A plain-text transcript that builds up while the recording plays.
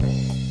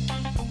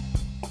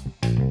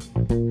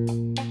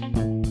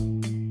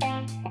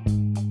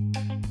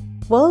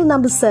World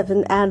number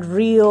 7 and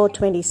Rio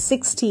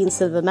 2016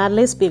 silver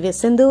medalist PV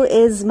Sindhu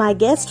is my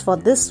guest for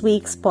this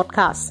week's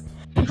podcast.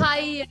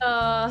 Hi,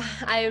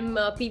 I'm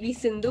PV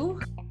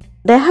Sindhu.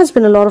 There has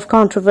been a lot of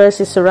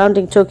controversy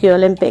surrounding Tokyo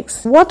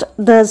Olympics. What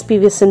does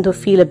PV Sindhu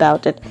feel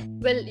about it?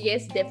 Well,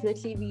 yes,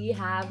 definitely we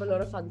have a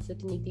lot of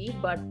uncertainty,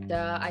 but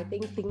I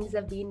think things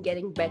have been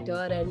getting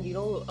better, and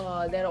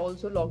there are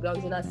also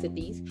lockdowns in our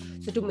cities.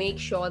 So to make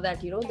sure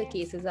that the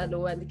cases are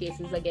low and the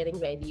cases are getting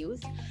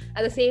reduced.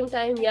 At the same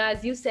time, yeah,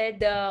 as you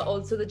said,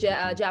 also the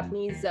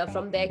Japanese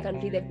from their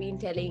country, they've been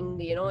telling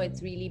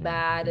it's really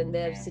bad and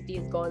their city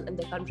is gone and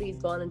the country is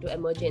gone into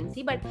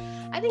emergency. But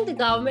I think the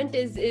government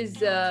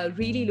is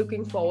really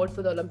looking forward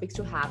for the Olympics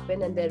to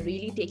happen, and they're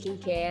really taking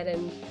care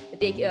and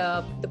take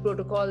the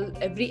protocol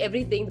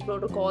everything, the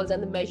protocols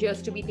and the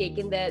measures to be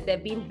taken there.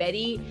 They've been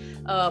very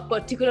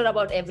particular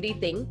about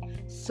everything.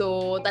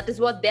 So that is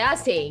what they are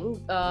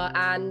saying.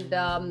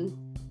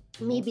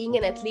 Me being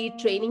an athlete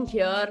training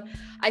here,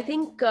 I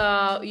think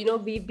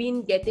we've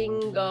been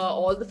getting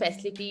all the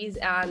facilities,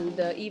 and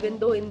even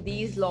though in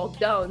these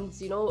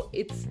lockdowns,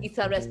 it's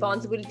our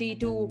responsibility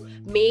to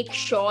make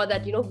sure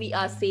that we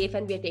are safe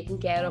and we are taking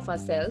care of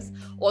ourselves.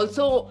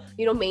 Also,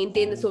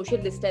 maintain the social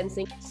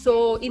distancing.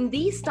 So in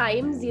these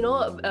times,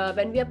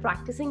 when we are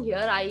practicing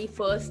here, I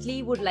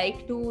firstly would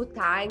like to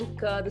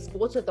thank the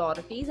sports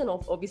authorities and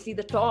obviously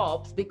the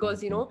tops,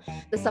 because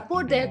the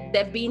support that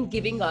they've been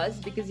giving us,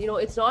 because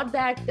it's not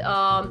that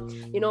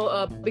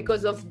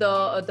because of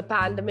the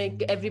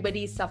pandemic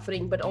everybody is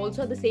suffering, but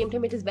also at the same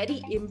time it is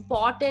very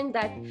important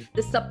that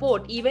the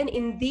support, even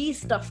in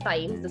these tough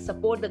times, the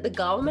support that the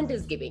government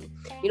is giving,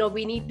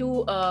 we need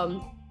to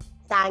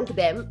thank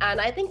them. And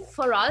I think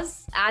for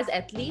us as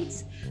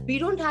athletes, we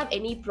don't have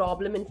any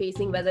problem in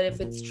facing, whether if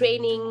it's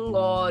training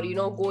or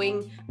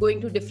going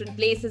to different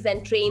places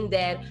and train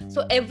there.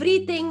 So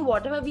everything,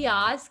 whatever we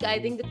ask, I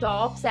think the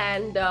tops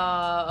and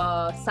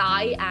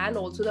SAI and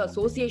also the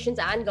associations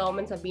and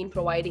governments have been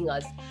providing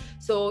us.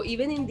 So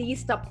even in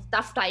these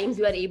tough times,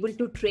 we are able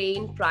to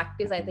train,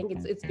 practice. I think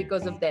it's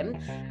because of them,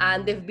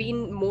 and they've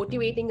been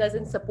motivating us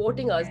and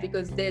supporting us,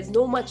 because there's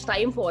no much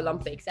time for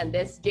Olympics and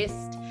there's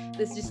just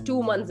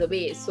 2 months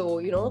away. So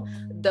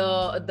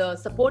the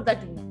support that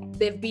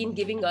they've been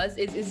giving us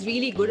is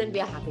really good, and we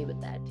are happy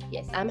with that.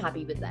 Yes, I'm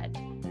happy with that.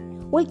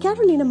 Well,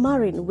 Carolina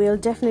Marin will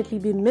definitely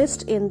be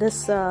missed in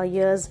this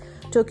year's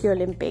Tokyo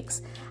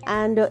Olympics.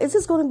 And is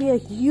this going to be a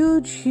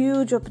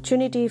huge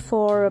opportunity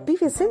for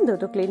PV Sindhu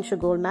to clinch a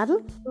gold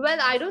medal? Well,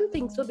 I don't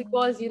think so,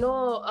 because,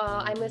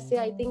 I must say,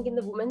 I think in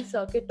the women's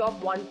circuit,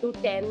 top 1 to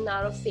 10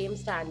 are of same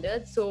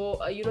standard.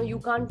 So, you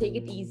can't take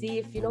it easy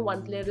if,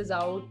 one player is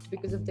out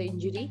because of the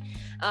injury.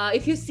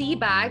 If you see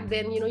back,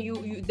 then,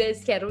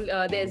 there's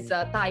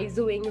Tai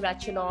Tzu-Ing,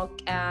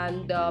 Ratchanok,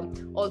 and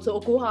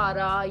also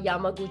Okuhara,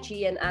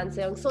 Yamaguchi, and An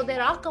Seong. So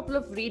there are a couple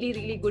of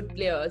really good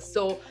players.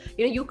 So,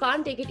 you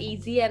can't take it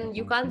easy, and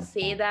you can't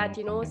say that,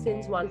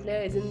 since one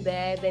player isn't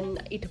there, then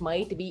it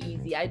might be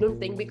easy. I don't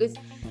think, because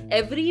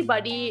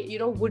everybody,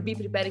 would be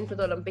preparing for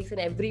the Olympics, and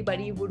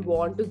everybody would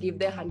want to give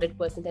their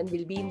 100% and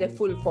will be in their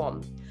full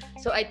form.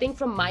 So I think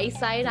from my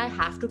side, I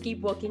have to keep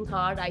working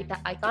hard.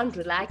 I can't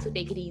relax or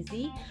take it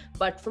easy.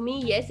 But for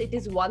me, yes, it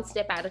is one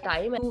step at a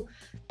time, and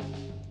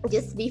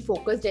just be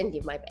focused and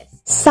give my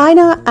best.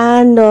 Saina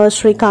and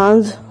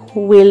Srikanth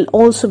will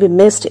also be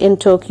missed in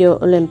Tokyo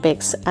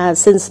Olympics,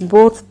 since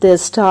both the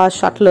star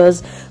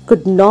shuttlers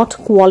could not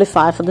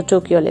qualify for the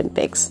Tokyo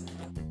Olympics.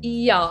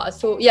 Yeah,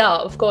 so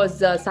of course,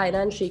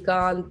 Saina and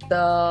Srikanth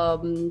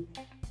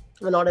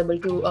were not able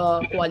to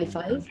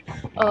qualify,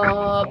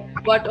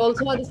 but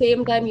also at the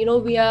same time,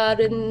 we are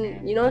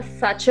in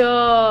such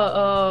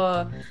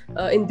a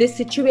in this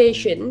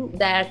situation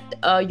that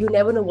you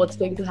never know what's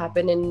going to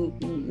happen, and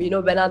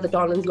when are the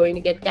tournaments going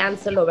to get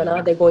cancelled, or when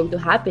are they going to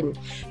happen.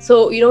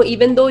 So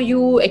even though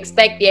you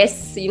expect,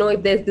 yes,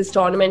 if there's this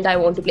tournament I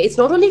want to play, it's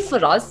not only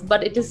for us,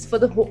 but it is for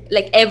the whole,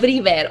 like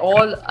everywhere,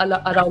 all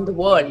around the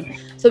world.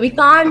 So we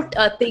can't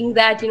think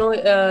that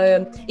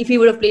if we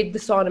would have played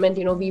this tournament,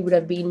 we would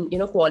have been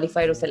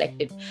qualified or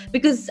selected,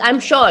 because I'm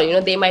sure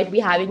they might be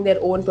having their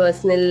own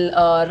personal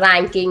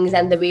rankings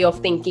and the way of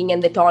thinking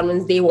and the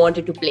tournaments they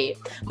wanted to play.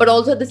 But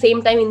also at the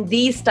same time, in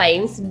these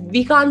times,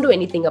 we can't do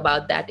anything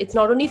about that. It's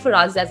not only for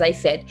us, as I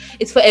said,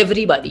 it's for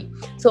everybody.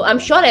 So I'm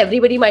sure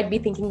everybody might be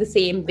thinking the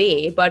same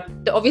way, but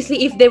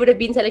obviously if they would have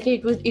been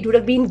selected, it would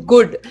have been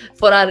good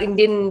for our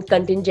Indian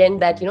contingent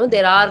that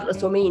there are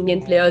so many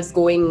Indian players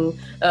going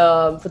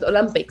for the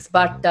Olympics.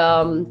 But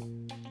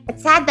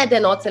it's sad that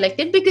they're not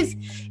selected, because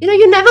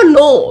you never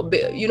know.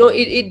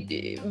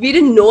 We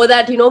didn't know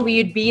that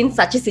we'd be in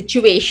such a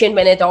situation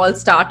when it all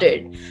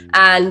started,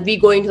 and we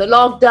go into the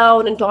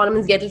lockdown and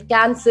tournaments get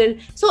cancelled.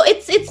 So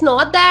it's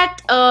not that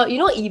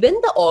even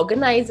the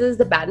organizers,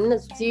 the Badminton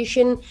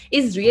Association,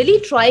 is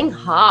really trying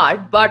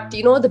hard, but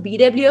the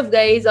BWF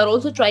guys are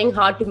also trying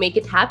hard to make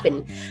it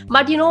happen.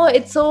 But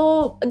it's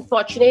so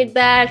unfortunate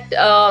that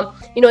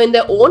in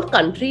their own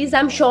countries,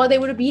 I'm sure they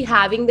would be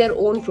having their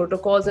own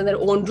protocols and their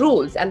own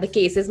rules, and and the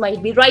cases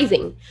might be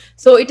rising.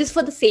 So it is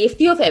for the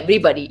safety of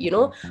everybody.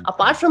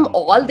 Apart from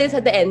all this,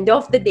 at the end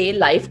of the day,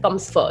 life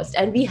comes first,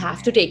 and we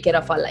have to take care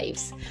of our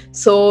lives.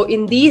 So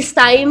in these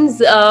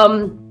times,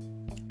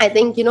 I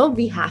think,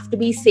 we have to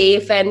be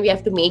safe, and we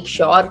have to make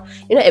sure,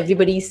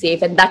 everybody is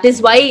safe. And that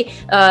is why,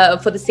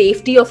 for the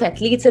safety of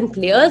athletes and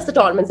players, the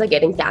tournaments are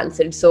getting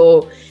cancelled.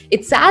 So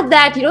it's sad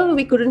that,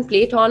 we couldn't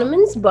play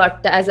tournaments.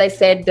 But as I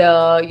said,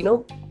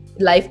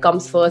 life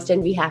comes first,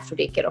 and we have to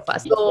take care of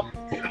us. So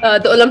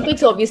the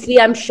Olympics, obviously,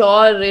 I'm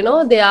sure,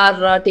 they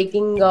are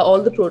taking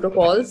all the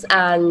protocols.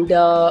 And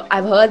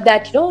I've heard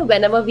that,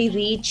 whenever we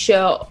reach,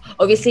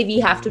 obviously we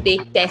have to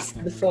take tests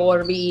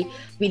before we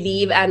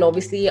leave, and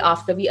obviously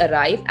after we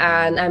arrive.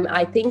 And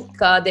I think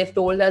they've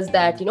told us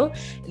that,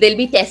 they'll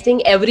be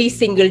testing every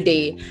single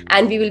day,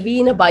 and we will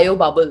be in a bio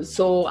bubble.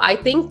 So I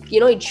think,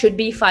 it should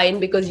be fine,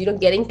 because,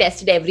 getting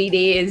tested every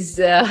day is,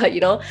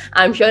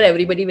 I'm sure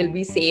everybody will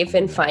be safe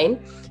and fine.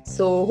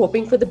 So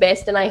hoping for the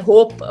best, and I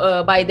hope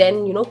by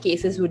then,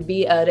 cases would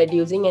be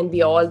reducing, and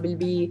we all will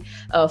be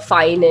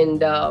fine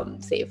and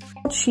safe.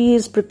 She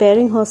is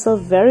preparing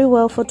herself very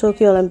well for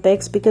Tokyo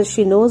Olympics, because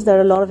she knows there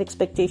are a lot of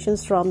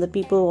expectations from the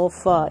people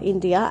of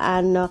India,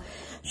 and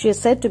she is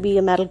said to be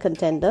a medal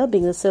contender,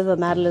 being a silver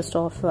medalist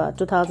of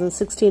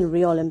 2016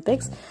 Rio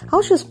Olympics.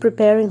 How she's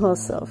preparing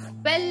herself?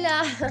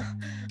 Well,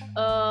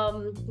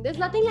 there's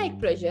nothing like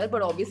pressure,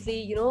 but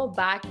obviously,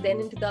 back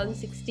then in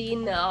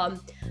 2016,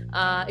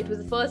 it was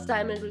the first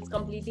time, and it was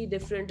completely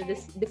different.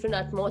 This different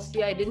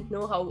atmosphere. I didn't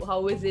know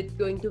how is it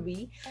going to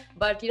be,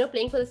 but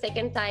playing for the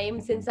second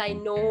time, since I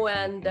know,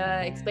 and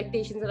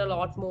expectations are a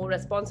lot more,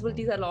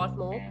 responsibilities are a lot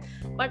more.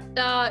 But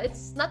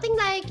it's nothing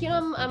like,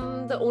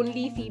 I'm the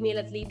only female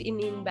athlete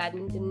in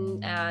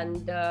badminton,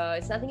 and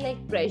it's nothing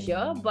like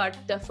pressure. But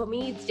for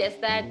me, it's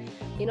just that,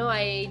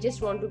 I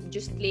just want to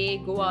just play,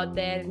 go out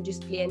there and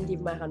just play and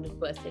give my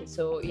 100%.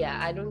 So yeah,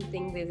 I don't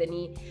think there's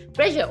any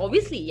pressure.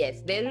 Obviously,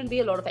 yes, there will be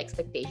a lot of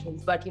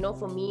expectations, but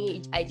for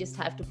me, I just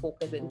have to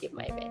focus and give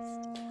my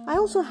best. I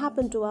also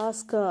happened to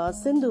ask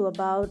Sindhu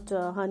about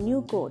her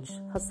new coach,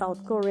 her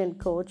South Korean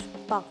coach,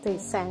 Park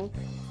Tae-sang.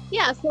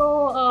 Yeah,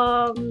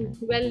 so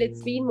well,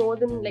 it's been more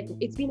than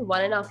it's been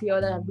 1.5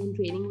 years that I've been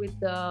training with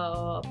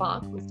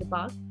Mr.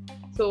 Park.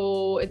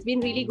 So it's been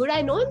really good.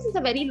 I know him since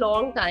a very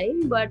long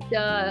time, but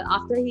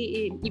after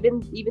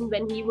even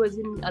when he was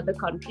in other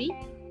country.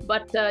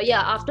 But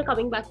yeah, after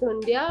coming back to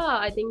India,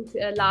 I think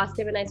last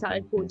year when I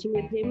started coaching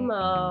with him,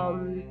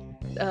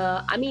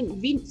 I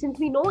mean, since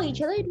we know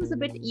each other, it was a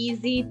bit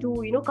easy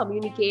to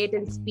communicate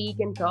and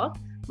speak and talk.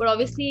 But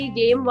obviously,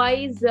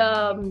 game-wise,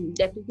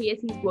 definitely yes,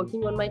 he's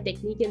working on my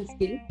technique and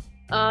skill.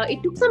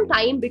 It took some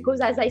time,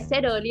 because as I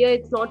said earlier,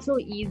 it's not so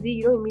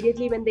easy,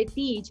 immediately when they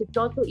teach, it's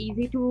not so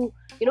easy to,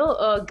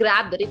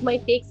 grab that. It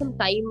might take some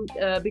time,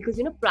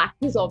 because,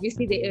 practice,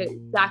 obviously,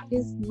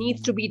 practice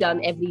needs to be done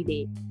every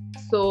day.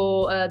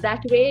 So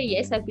that way,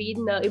 yes, I've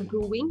been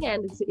improving,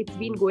 and it's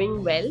been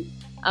going well.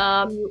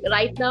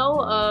 Right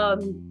now,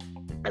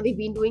 we've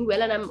been doing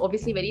well, and I'm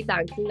obviously very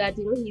thankful that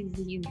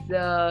he's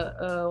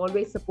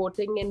always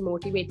supporting and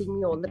motivating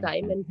me all the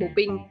time, and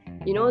hoping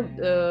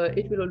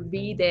it will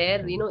be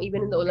there,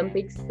 even in the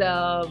Olympics,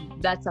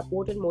 that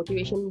support and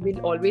motivation will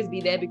always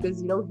be there,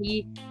 because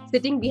he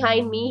sitting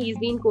behind me, he's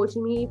been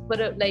coaching me for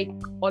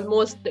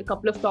almost a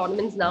couple of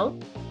tournaments now.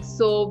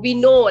 So we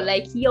know,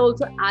 he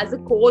also as a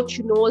coach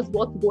knows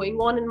what's going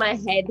on in my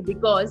head,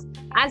 because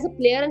as a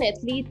player and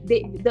athlete,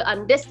 the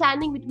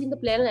understanding between the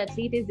player and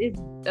athlete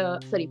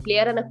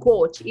player and a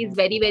coach is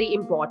very, very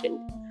important.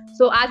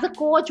 So as a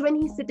coach, when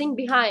he's sitting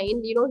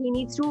behind, he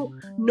needs to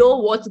know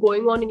what's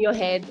going on in your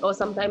head, or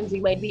sometimes we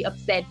might be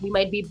upset, we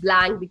might be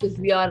blank because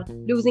we are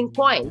losing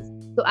points.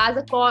 So as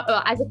a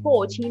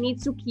coach, he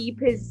needs to keep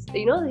his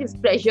his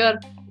pressure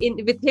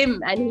with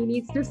him, and he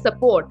needs to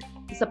support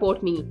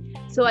me.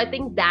 So I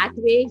think that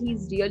way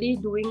he's really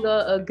doing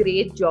a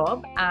great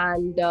job,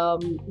 and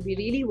we're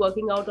really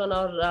working out on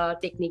our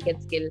technique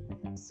and skill.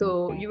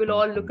 So you will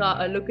all look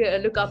up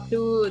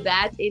to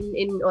that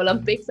in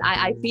Olympics.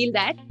 I feel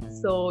that.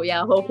 So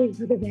yeah, hoping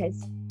for the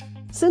best.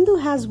 Sindhu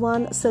has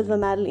won silver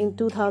medal in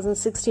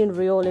 2016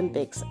 Rio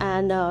Olympics,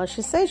 and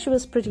she says she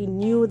was pretty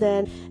new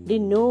then,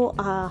 didn't know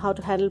how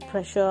to handle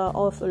pressure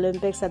of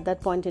Olympics at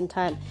that point in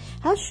time.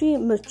 Has she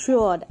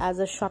matured as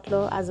a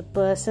shuttler, as a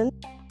person?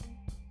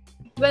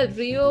 Well,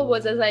 Rio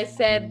was, as I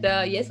said,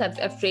 yes,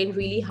 I've trained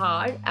really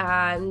hard,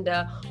 and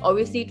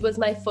obviously it was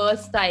my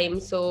first time.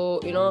 So,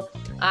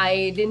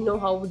 I didn't know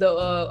how the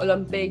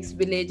Olympics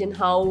village and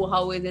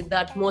how is it the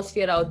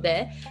atmosphere out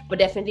there. But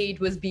definitely it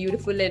was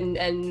beautiful and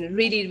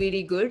really,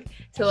 really good.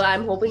 So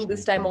I'm hoping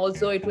this time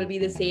also it will be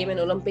the same. And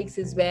Olympics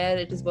is where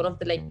it is one of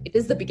the, it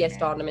is the biggest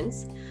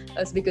tournaments,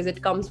 because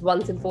it comes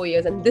once in 4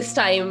 years. And this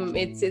time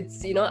it's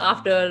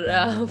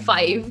after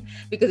 5,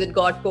 because it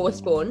got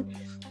postponed.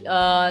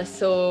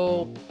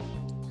 So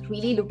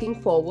really looking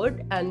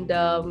forward, and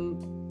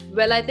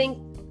well, I think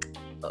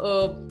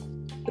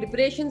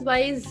preparations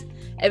wise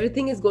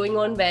everything is going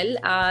on well,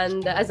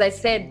 and as I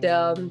said,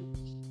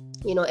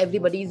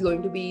 everybody is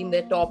going to be in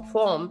their top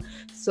form.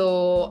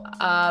 So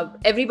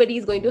everybody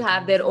is going to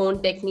have their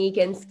own technique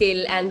and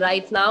skill, and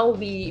right now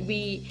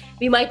we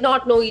might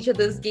not know each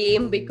other's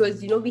game,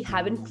 because we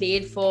haven't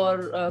played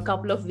for a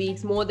couple of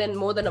weeks, more than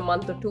a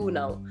month or two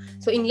now.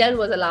 So England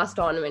was the last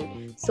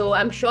tournament, so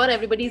I'm sure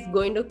everybody is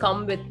going to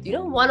come with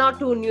one or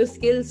two new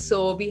skills,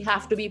 so we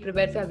have to be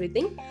prepared for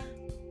everything.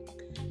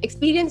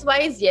 Experience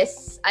wise,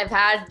 yes, I've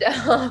had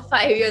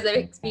 5 years of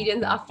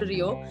experience after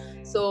Rio.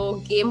 So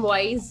game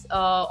wise,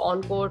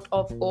 on court,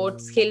 off court,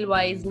 skill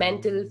wise,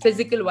 mental,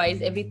 physical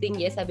wise, everything,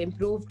 yes, I've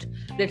improved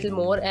a little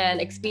more. And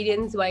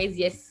experience wise,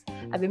 yes,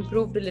 I've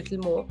improved a little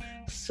more.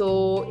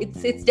 So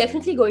it's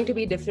definitely going to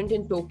be different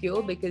in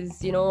Tokyo,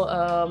 because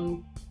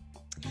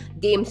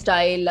game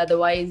style,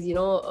 otherwise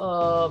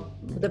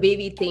the way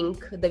we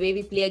think, the way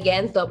we play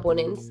against the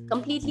opponents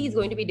completely is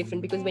going to be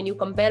different. Because when you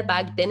compare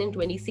back then in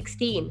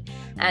 2016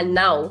 and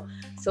now,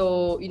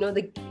 so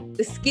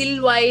the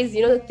skill wise,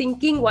 the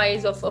thinking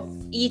wise of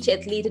each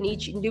athlete and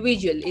each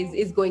individual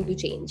is going to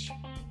change,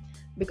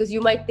 because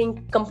you might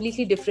think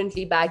completely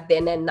differently back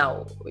then and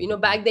now.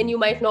 Back then you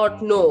might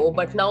not know,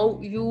 but now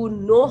you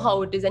know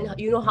how it is, and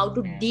you know how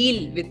to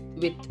deal with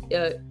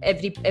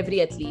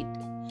every athlete.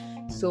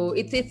 So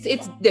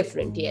it's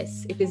different.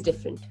 Yes, it is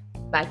different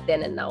back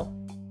then and now.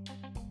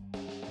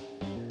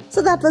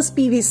 So that was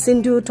PV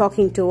Sindhu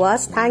talking to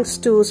us. Thanks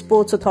to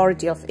Sports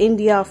Authority of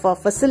India for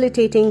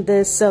facilitating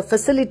this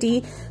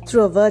facility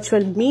through a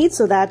virtual meet,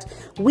 so that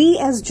we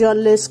as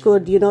journalists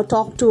could,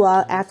 talk to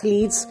our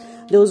athletes,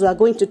 those who are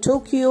going to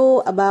Tokyo,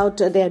 about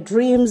their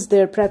dreams,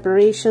 their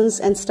preparations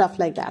and stuff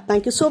like that.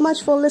 Thank you so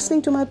much for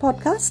listening to my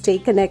podcast. Stay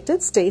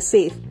connected, stay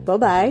safe.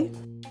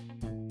 Bye-bye.